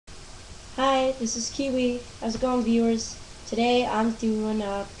Hi, this is Kiwi. How's it going, viewers? Today I'm doing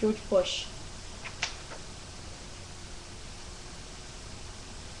George Bush.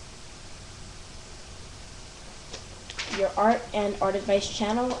 Your art and art advice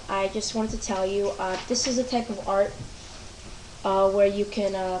channel. I just wanted to tell you this is a type of art where you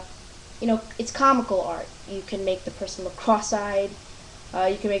can, it's comical art. You can make the person look cross-eyed.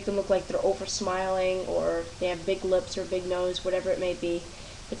 You can make them look like they're over smiling, or they have big lips or big nose, whatever it may be.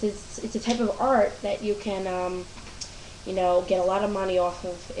 It's a type of art that you can get a lot of money off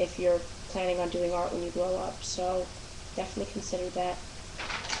of if you're planning on doing art when you grow up. So definitely consider that.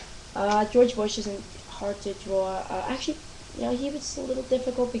 George Bush isn't hard to draw. Actually, he was a little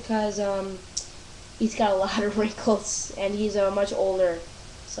difficult because he's got a lot of wrinkles and he's much older,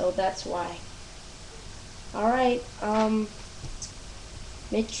 so that's why. All right.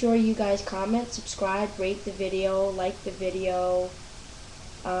 Make sure you guys comment, subscribe, rate the video, like the video,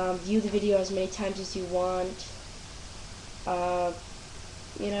 view the video as many times as you want. Uh,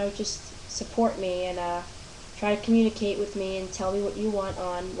 just support me and try to communicate with me and tell me what you want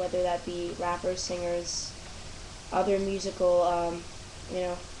on, whether that be rappers, singers, other musical,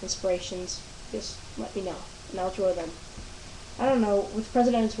 inspirations. Just let me know, and I'll draw them. I don't know, with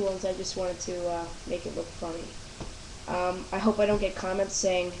presidential ones, I just wanted to make it look funny. I hope I don't get comments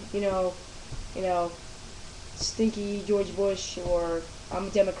saying, stinky George Bush, or I'm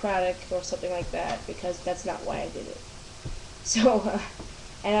Democratic, or something like that, because that's not why I did it. So,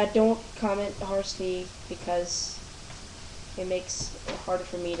 and I don't comment harshly because it makes it harder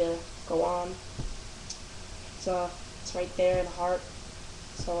for me to go on. So, it's right there in the heart.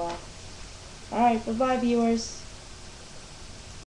 So, alright, bye-bye, viewers.